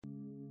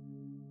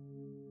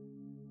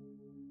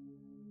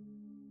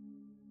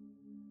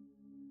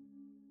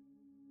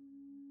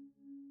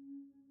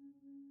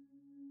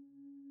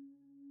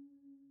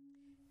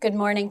Good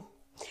morning.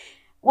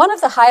 One of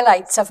the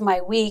highlights of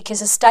my week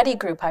is a study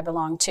group I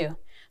belong to.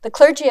 The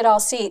clergy at All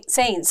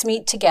Saints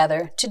meet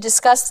together to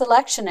discuss the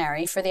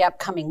lectionary for the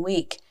upcoming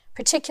week,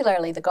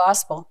 particularly the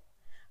Gospel.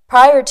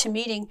 Prior to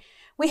meeting,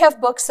 we have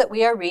books that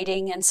we are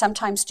reading and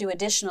sometimes do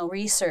additional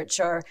research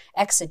or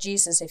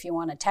exegesis if you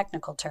want a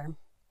technical term.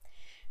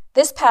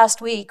 This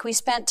past week, we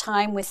spent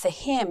time with the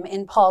hymn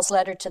in Paul's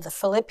letter to the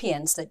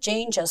Philippians that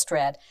Jane just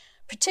read,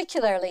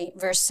 particularly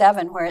verse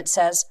 7 where it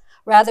says,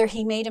 "Rather,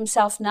 he made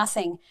himself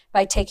nothing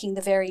by taking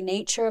the very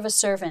nature of a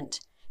servant,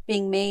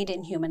 being made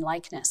in human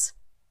likeness."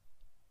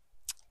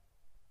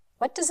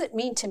 What does it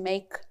mean to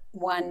make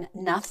one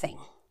nothing?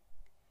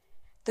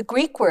 The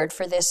Greek word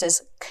for this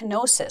is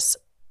kenosis,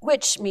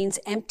 which means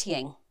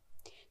emptying.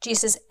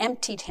 Jesus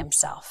emptied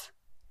himself.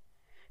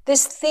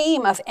 This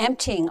theme of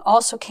emptying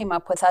also came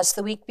up with us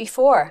the week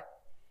before,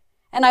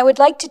 and I would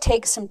like to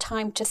take some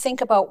time to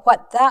think about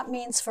what that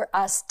means for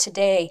us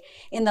today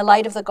in the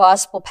light of the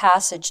gospel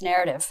passage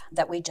narrative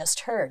that we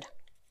just heard.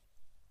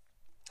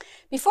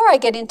 Before I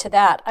get into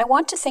that, I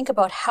want to think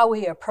about how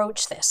we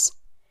approach this.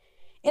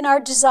 In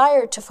our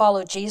desire to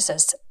follow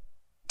Jesus'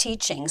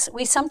 teachings,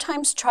 we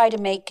sometimes try to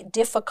make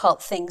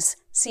difficult things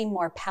seem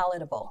more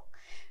palatable.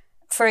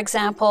 For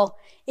example,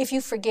 if you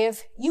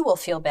forgive, you will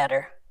feel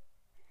better.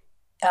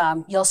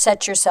 You'll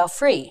set yourself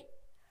free.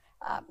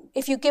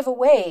 If you give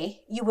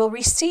away, you will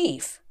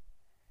receive.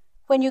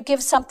 When you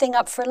give something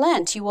up for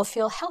Lent, you will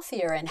feel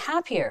healthier and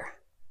happier.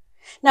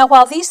 Now,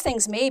 while these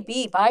things may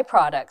be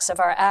byproducts of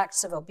our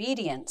acts of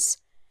obedience,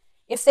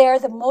 if they are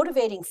the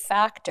motivating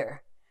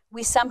factor,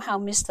 we somehow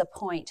miss the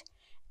point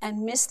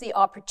and miss the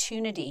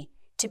opportunity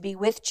to be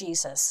with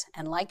Jesus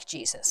and like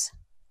Jesus.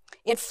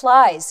 It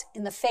flies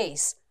in the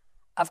face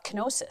of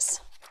kenosis.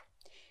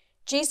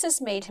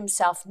 Jesus made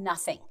himself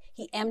nothing.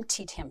 He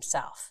emptied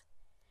himself.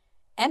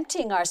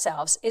 Emptying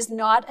ourselves is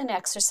not an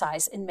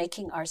exercise in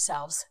making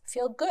ourselves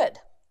feel good.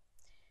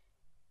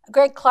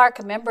 Greg Clark,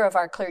 a member of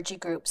our clergy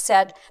group,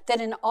 said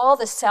that in all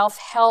the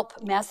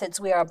self-help methods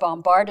we are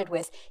bombarded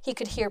with, he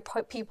could hear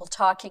people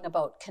talking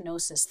about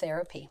kenosis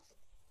therapy.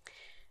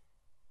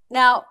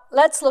 Now,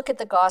 let's look at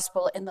the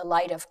gospel in the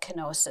light of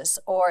kenosis,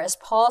 or as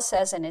Paul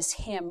says in his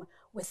hymn,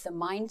 with the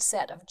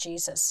mindset of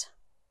Jesus,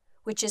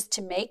 which is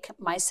to make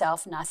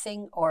myself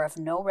nothing or of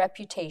no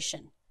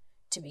reputation,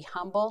 to be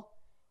humble,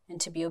 and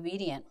to be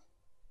obedient.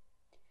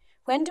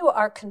 When do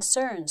our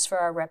concerns for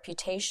our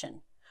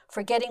reputation,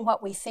 for getting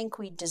what we think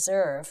we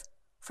deserve,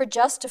 for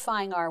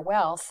justifying our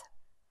wealth,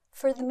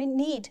 for the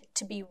need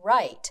to be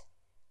right,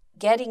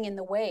 getting in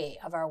the way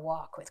of our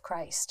walk with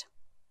Christ?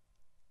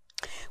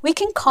 We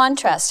can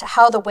contrast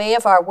how the way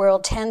of our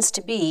world tends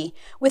to be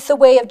with the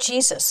way of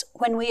Jesus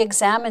when we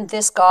examine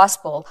this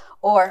gospel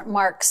or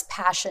Mark's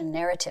passion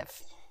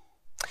narrative.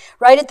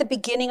 Right at the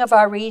beginning of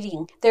our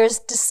reading,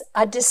 there's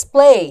a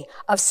display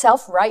of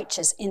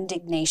self-righteous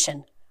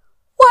indignation.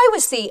 Why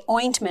was the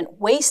ointment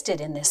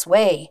wasted in this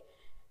way?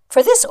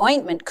 For this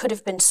ointment could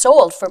have been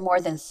sold for more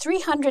than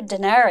 300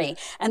 denarii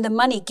and the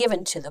money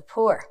given to the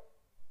poor.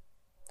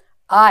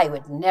 I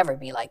would never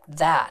be like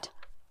that.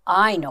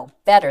 I know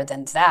better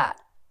than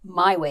that.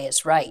 My way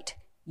is right,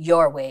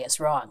 your way is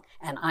wrong,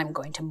 and I'm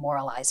going to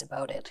moralize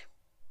about it.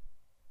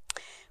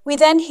 We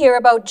then hear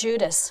about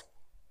Judas.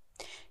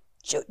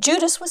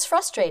 Judas was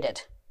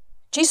frustrated.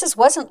 Jesus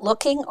wasn't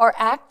looking or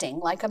acting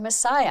like a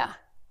Messiah.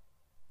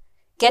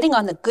 Getting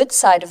on the good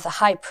side of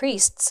the high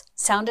priests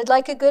sounded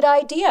like a good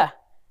idea.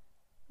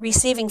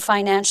 Receiving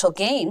financial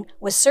gain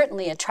was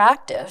certainly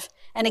attractive,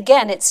 and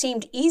again, it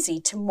seemed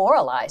easy to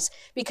moralize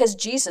because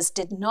Jesus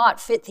did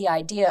not fit the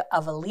idea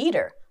of a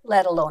leader,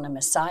 let alone a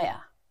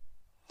Messiah.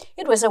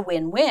 It was a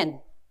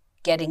win-win,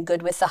 getting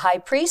good with the high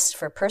priest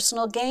for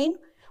personal gain,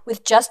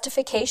 with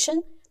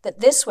justification that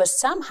this was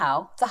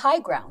somehow the high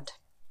ground.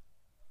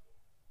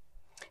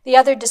 The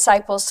other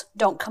disciples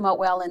don't come out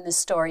well in this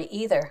story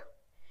either.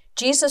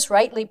 Jesus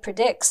rightly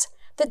predicts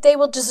that they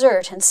will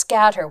desert and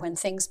scatter when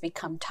things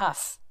become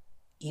tough.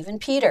 Even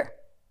Peter,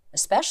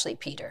 especially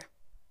Peter.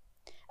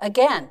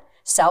 Again,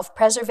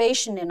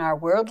 self-preservation in our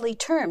worldly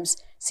terms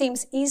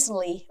seems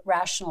easily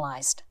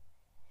rationalized.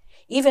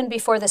 Even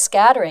before the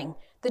scattering,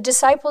 the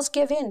disciples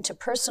give in to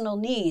personal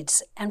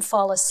needs and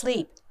fall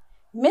asleep,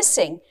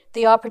 missing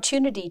the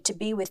opportunity to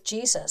be with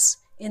Jesus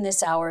in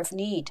this hour of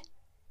need.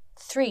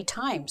 3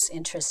 times,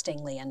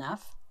 interestingly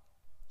enough.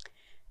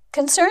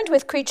 Concerned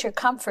with creature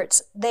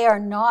comforts, they are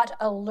not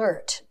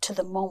alert to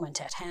the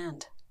moment at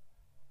hand.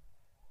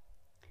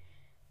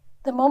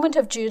 The moment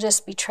of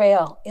Judas'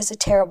 betrayal is a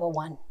terrible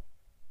one.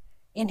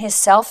 In his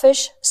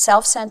selfish,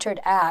 self-centered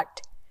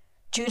act,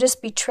 Judas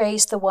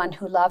betrays the one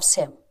who loves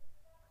him,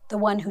 the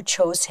one who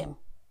chose him.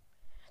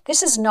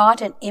 This is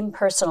not an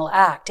impersonal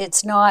act.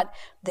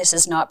 This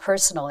is not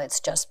personal, it's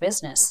just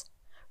business.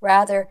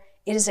 Rather,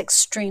 it is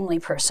extremely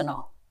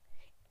personal.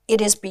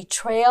 It is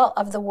betrayal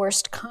of the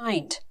worst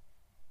kind.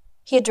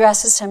 He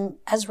addresses him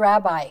as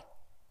Rabbi.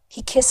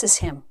 He kisses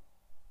him.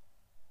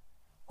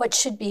 What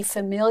should be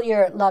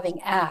familiar, loving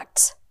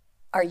acts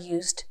are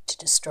used to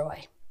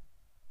destroy.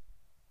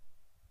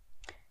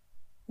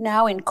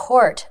 Now in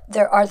court,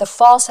 there are the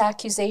false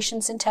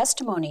accusations and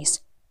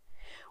testimonies.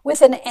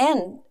 With an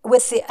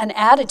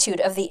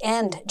attitude of the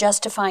end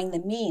justifying the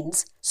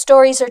means,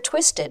 stories are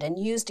twisted and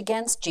used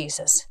against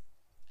Jesus.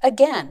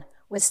 Again,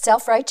 with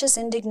self-righteous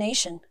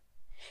indignation,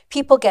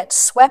 people get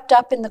swept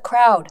up in the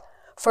crowd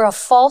for a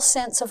false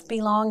sense of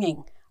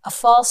belonging, a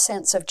false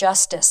sense of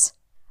justice,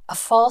 a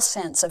false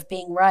sense of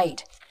being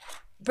right,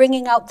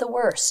 bringing out the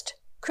worst,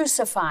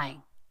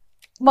 crucifying,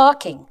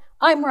 mocking,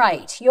 I'm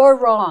right, you're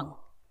wrong.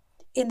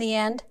 In the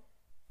end,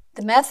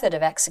 the method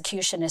of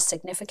execution is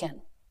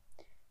significant.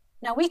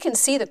 Now we can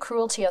see the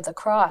cruelty of the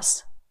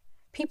cross.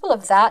 People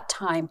of that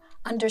time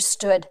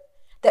understood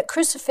that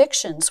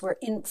crucifixions were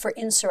for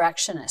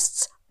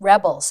insurrectionists,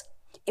 rebels.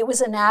 It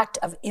was an act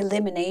of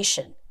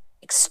elimination,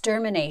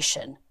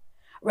 extermination,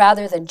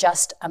 rather than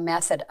just a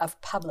method of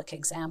public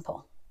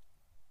example.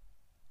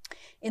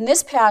 In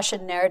this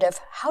passion narrative,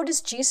 how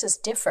does Jesus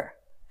differ?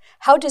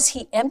 How does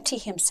he empty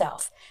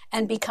himself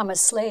and become a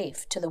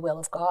slave to the will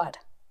of God?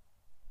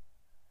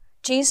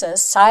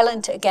 Jesus,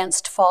 silent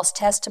against false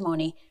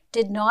testimony,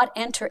 did not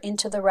enter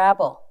into the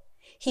rabble.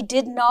 He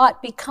did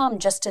not become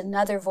just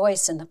another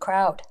voice in the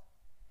crowd.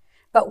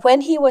 But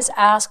when he was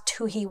asked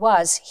who he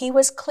was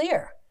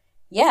clear.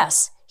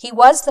 Yes, he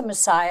was the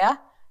Messiah,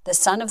 the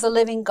Son of the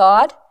living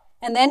God.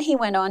 And then he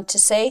went on to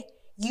say,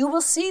 you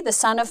will see the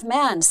Son of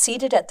Man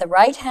seated at the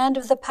right hand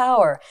of the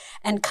power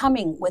and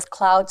coming with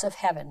clouds of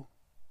heaven.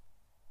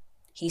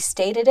 He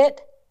stated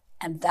it,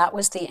 and that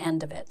was the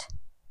end of it.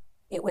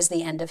 It was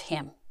the end of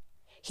him.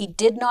 He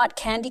did not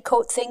candy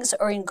coat things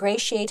or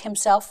ingratiate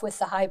himself with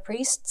the high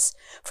priests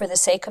for the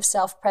sake of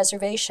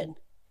self-preservation.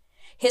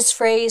 His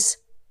phrase,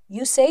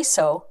 you say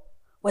so,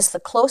 was the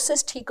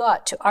closest he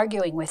got to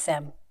arguing with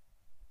them.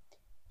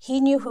 He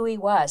knew who he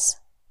was.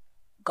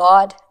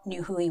 God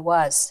knew who he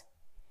was.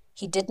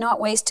 He did not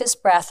waste his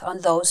breath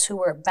on those who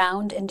were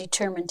bound and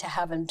determined to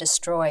have him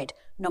destroyed.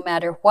 No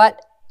matter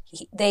what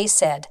they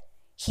said,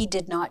 he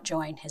did not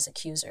join his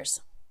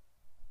accusers.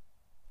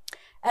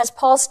 As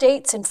Paul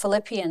states in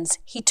Philippians,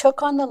 he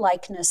took on the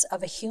likeness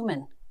of a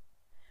human.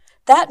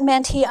 That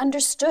meant he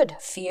understood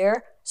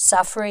fear,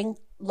 suffering,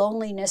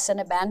 loneliness, and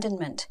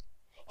abandonment.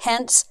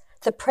 Hence,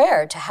 the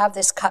prayer to have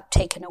this cup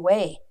taken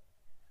away.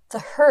 The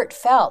hurt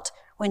felt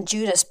when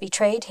Judas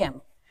betrayed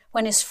him,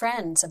 when his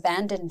friends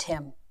abandoned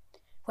him,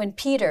 when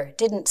Peter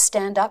didn't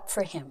stand up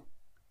for him,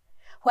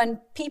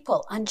 when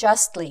people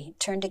unjustly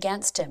turned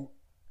against him.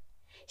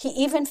 He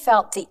even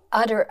felt the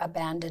utter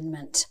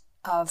abandonment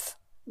of,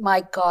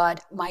 my God,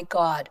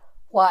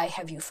 why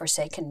have you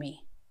forsaken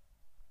me?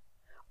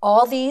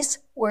 All these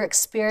were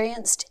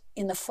experienced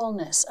in the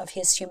fullness of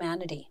his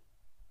humanity.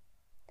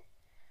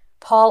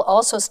 Paul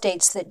also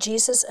states that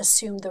Jesus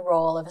assumed the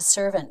role of a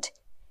servant.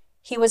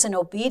 He was an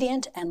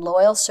obedient and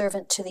loyal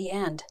servant to the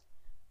end.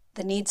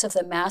 The needs of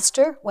the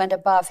master went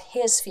above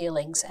his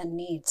feelings and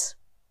needs.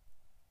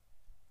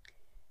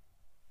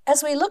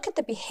 As we look at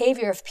the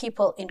behavior of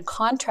people in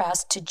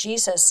contrast to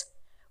Jesus,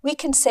 we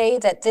can say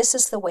that this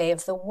is the way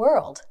of the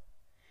world.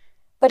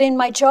 But in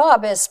my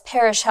job as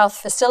parish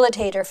health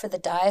facilitator for the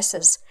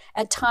diocese,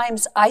 at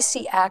times I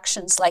see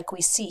actions like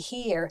we see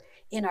here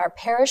in our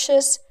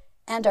parishes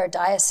and our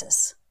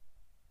diocese.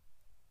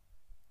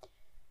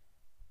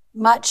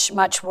 Much,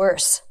 much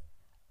worse,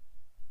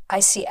 I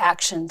see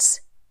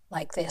actions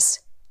like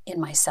this in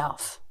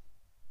myself.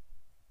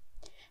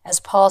 As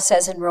Paul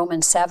says in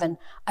Romans 7,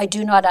 I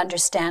do not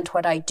understand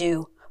what I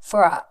do,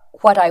 for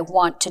what I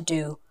want to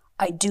do,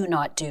 I do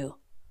not do,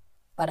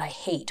 but I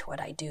hate what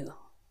I do.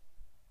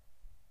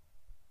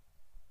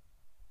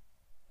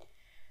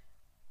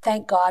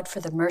 Thank God for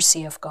the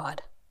mercy of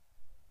God.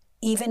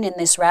 Even in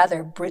this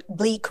rather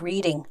bleak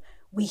reading,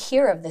 we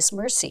hear of this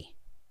mercy.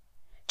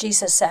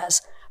 Jesus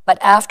says, but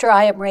after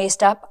I am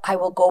raised up, I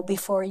will go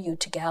before you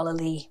to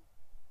Galilee.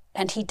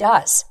 And he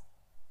does.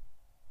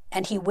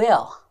 And he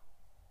will.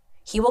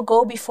 He will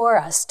go before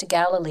us to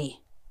Galilee.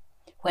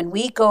 When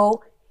we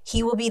go,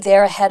 he will be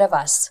there ahead of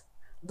us,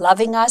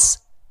 loving us,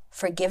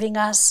 forgiving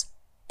us,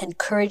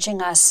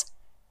 encouraging us,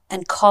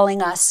 and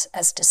calling us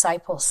as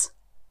disciples.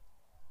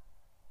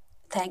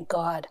 Thank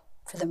God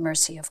for the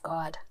mercy of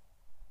God.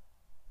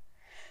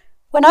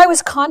 When I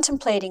was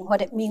contemplating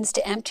what it means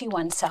to empty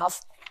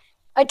oneself,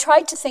 I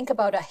tried to think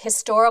about a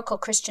historical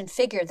Christian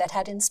figure that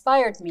had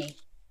inspired me.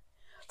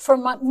 For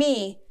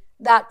me,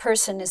 that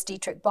person is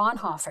Dietrich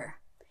Bonhoeffer.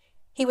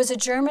 He was a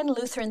German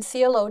Lutheran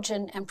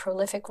theologian and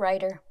prolific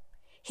writer.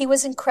 He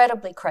was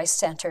incredibly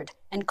Christ-centered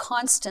and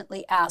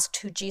constantly asked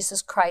who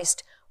Jesus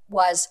Christ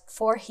was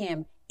for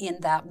him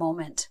in that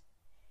moment.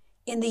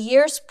 In the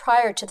years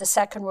prior to the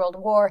Second World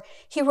War,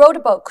 he wrote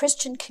about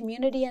Christian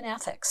community and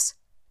ethics.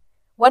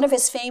 One of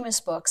his famous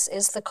books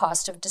is The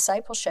Cost of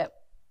Discipleship.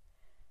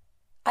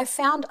 I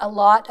found a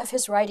lot of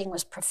his writing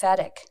was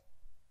prophetic.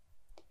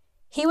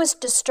 He was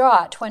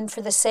distraught when,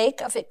 for the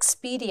sake of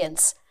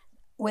expedience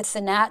with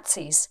the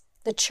Nazis,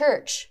 the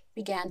church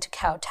began to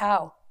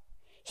kowtow.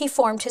 He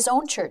formed his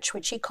own church,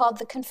 which he called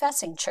the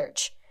Confessing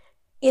Church.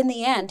 In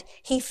the end,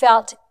 he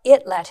felt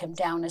it let him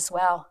down as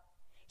well.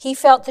 He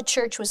felt the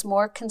church was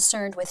more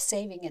concerned with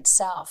saving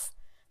itself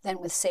than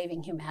with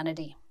saving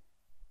humanity.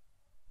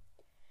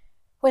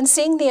 When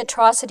seeing the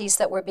atrocities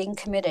that were being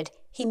committed,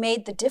 he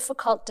made the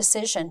difficult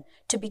decision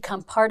to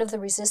become part of the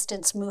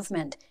resistance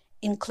movement,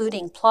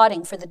 including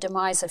plotting for the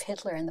demise of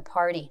Hitler and the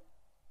party.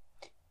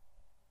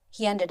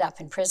 He ended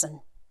up in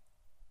prison.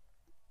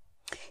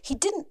 He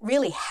didn't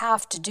really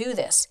have to do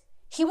this.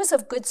 He was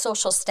of good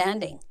social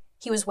standing.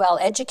 He was well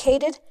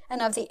educated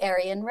and of the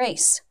Aryan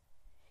race.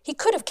 He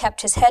could have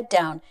kept his head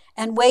down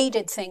and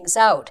waited things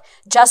out,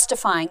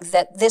 justifying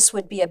that this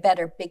would be a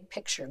better big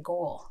picture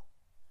goal.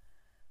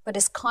 But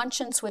his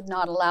conscience would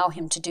not allow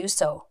him to do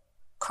so.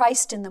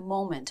 Christ in the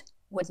moment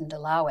wouldn't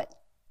allow it.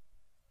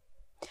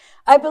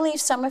 I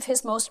believe some of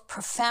his most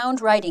profound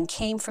writing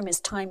came from his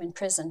time in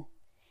prison.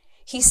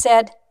 He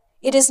said,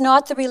 "It is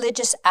not the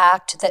religious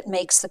act that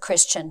makes the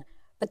Christian,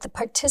 but the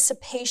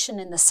participation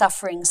in the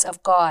sufferings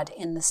of God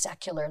in the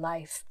secular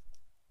life."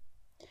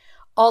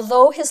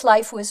 Although his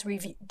life was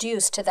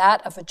reduced to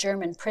that of a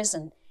German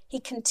prison,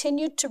 he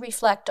continued to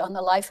reflect on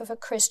the life of a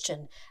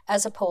Christian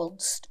as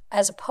opposed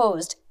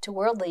to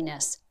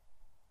worldliness.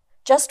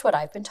 Just what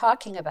I've been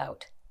talking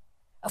about.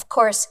 Of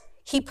course,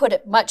 he put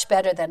it much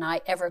better than I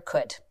ever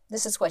could.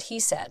 This is what he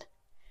said.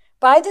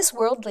 "By this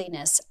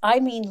worldliness, I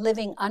mean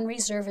living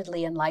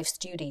unreservedly in life's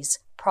duties,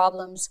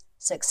 problems,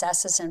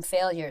 successes and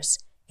failures,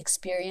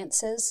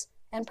 experiences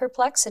and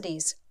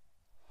perplexities.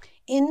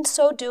 In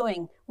so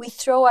doing, we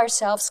throw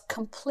ourselves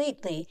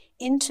completely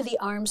into the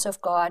arms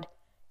of God,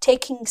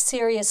 taking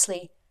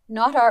seriously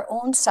not our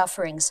own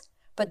sufferings,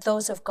 but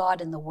those of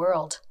God in the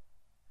world.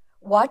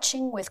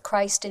 Watching with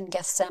Christ in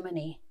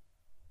Gethsemane.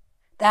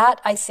 That,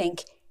 I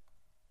think,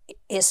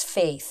 is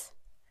faith.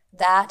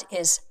 That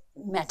is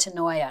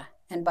metanoia.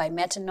 And by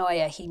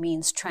metanoia, he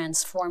means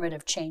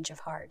transformative change of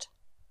heart.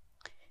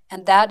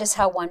 And that is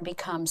how one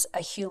becomes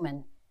a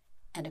human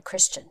and a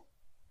Christian."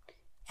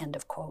 End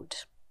of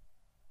quote.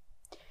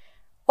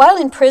 While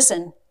in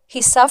prison,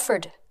 he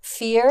suffered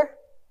fear,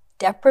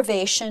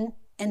 deprivation,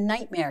 and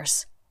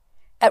nightmares.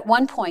 At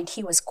one point,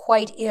 he was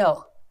quite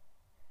ill.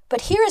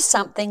 But here is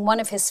something one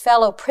of his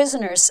fellow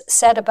prisoners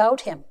said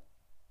about him.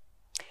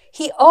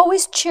 "He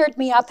always cheered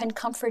me up and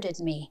comforted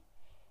me.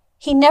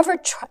 He never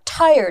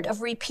tired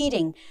of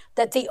repeating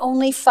that the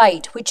only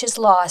fight which is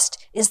lost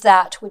is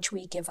that which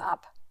we give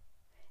up.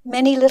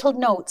 Many little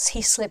notes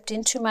he slipped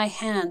into my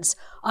hands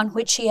on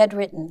which he had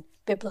written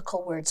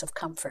biblical words of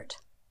comfort."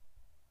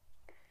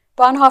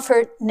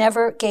 Bonhoeffer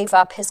never gave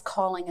up his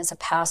calling as a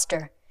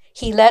pastor.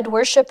 He led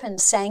worship and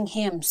sang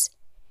hymns.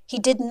 He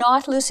did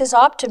not lose his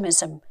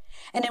optimism,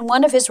 and in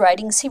one of his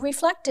writings he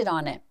reflected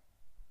on it.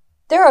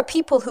 There are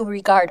people who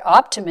regard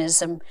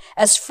optimism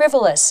as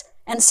frivolous,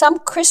 and some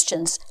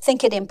Christians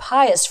think it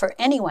impious for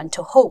anyone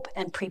to hope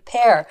and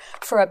prepare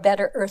for a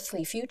better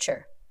earthly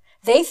future.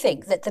 They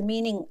think that the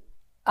meaning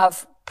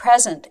of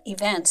present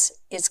events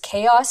is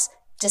chaos,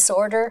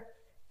 disorder,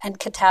 and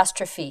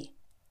catastrophe.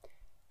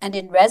 And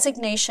in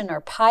resignation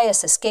or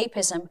pious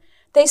escapism,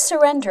 they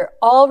surrender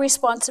all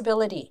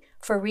responsibility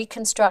for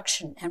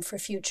reconstruction and for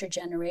future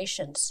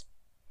generations.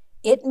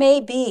 It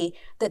may be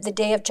that the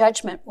day of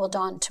judgment will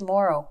dawn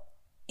tomorrow.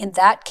 In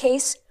that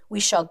case, we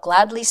shall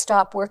gladly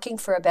stop working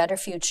for a better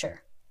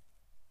future,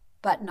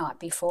 but not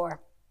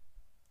before.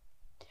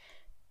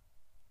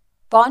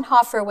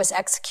 Bonhoeffer was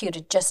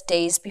executed just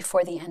days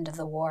before the end of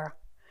the war.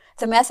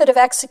 The method of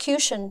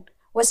execution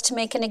was to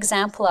make an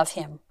example of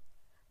him.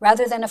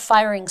 Rather than a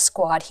firing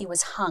squad, he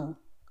was hung.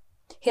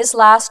 His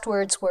last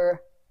words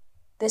were,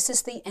 "This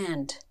is the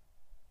end.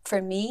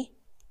 For me,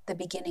 the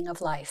beginning of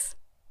life."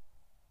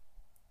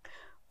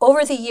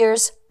 Over the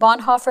years,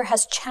 Bonhoeffer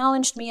has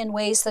challenged me in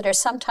ways that are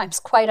sometimes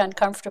quite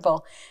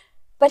uncomfortable,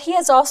 but he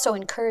has also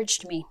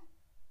encouraged me.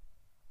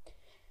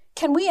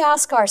 Can we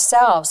ask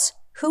ourselves,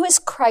 who is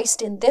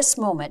Christ in this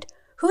moment?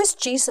 Who is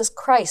Jesus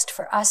Christ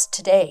for us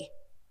today?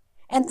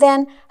 And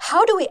then,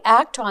 how do we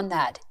act on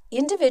that,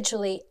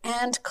 individually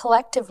and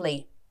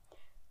collectively?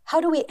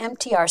 How do we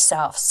empty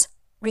ourselves,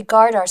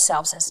 regard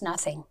ourselves as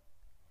nothing?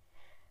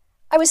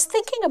 I was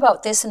thinking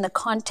about this in the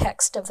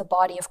context of the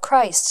body of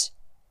Christ.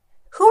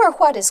 Who or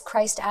what is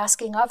Christ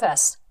asking of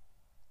us?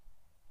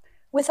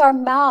 With our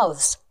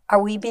mouths, are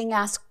we being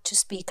asked to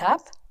speak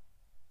up?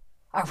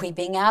 Are we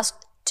being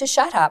asked to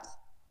shut up?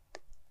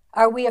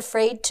 Are we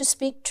afraid to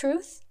speak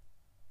truth?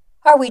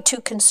 Are we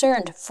too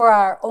concerned for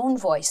our own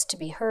voice to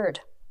be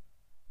heard?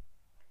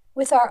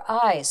 With our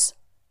eyes,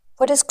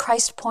 what is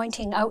Christ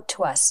pointing out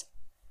to us?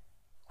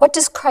 What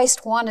does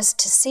Christ want us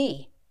to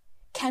see?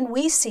 Can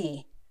we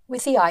see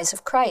with the eyes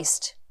of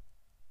Christ?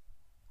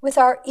 With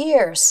our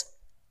ears,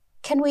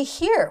 can we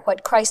hear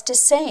what Christ is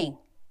saying?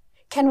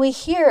 Can we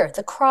hear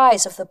the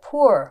cries of the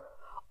poor,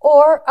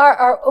 or are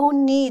our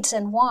own needs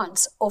and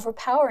wants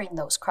overpowering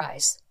those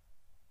cries?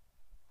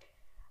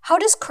 How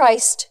does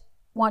Christ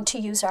want to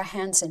use our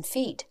hands and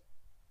feet?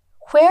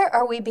 Where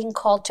are we being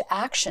called to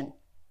action?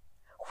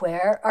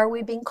 Where are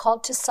we being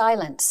called to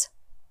silence?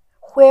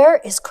 Where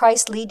is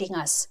Christ leading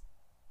us?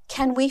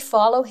 Can we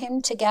follow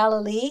him to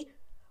Galilee,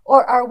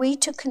 or are we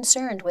too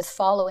concerned with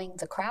following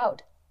the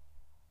crowd?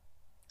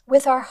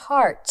 With our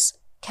hearts,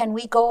 can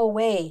we go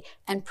away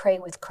and pray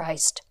with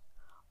Christ?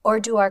 Or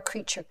do our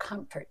creature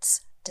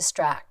comforts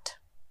distract?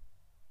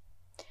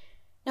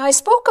 Now, I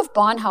spoke of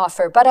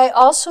Bonhoeffer, but I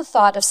also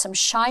thought of some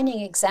shining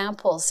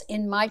examples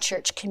in my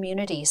church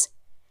communities.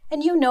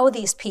 And you know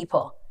these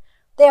people.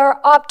 They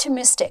are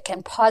optimistic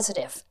and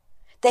positive.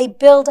 They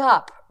build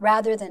up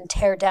rather than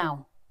tear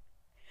down.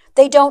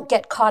 They don't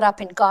get caught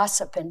up in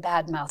gossip and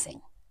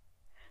bad-mouthing.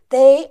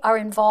 They are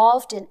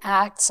involved in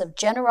acts of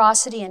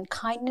generosity and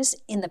kindness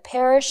in the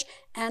parish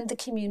and the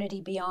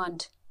community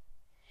beyond.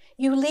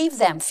 You leave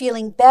them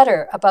feeling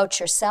better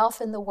about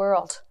yourself and the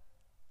world.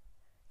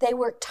 They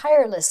work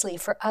tirelessly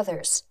for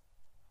others.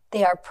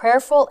 They are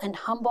prayerful and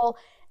humble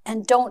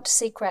and don't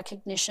seek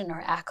recognition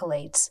or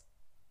accolades.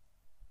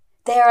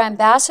 They are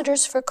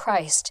ambassadors for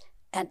Christ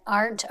and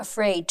aren't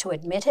afraid to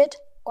admit it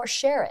or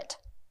share it.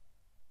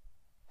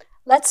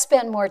 Let's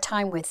spend more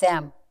time with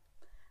them.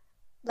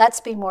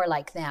 Let's be more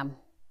like them.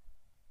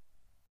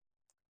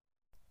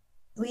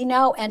 We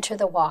now enter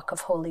the walk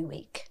of Holy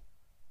Week.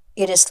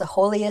 It is the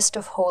holiest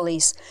of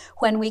holies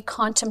when we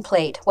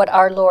contemplate what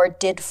our Lord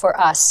did for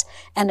us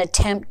and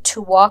attempt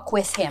to walk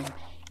with him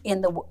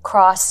in the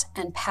cross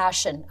and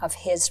passion of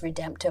his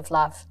redemptive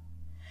love.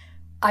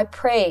 I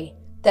pray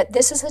that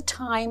this is a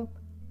time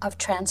of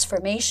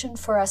transformation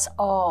for us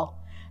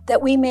all,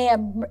 that we may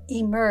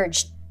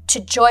emerge to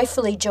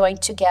joyfully join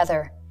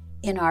together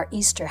in our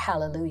Easter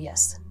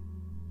hallelujahs.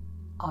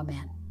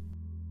 Amen.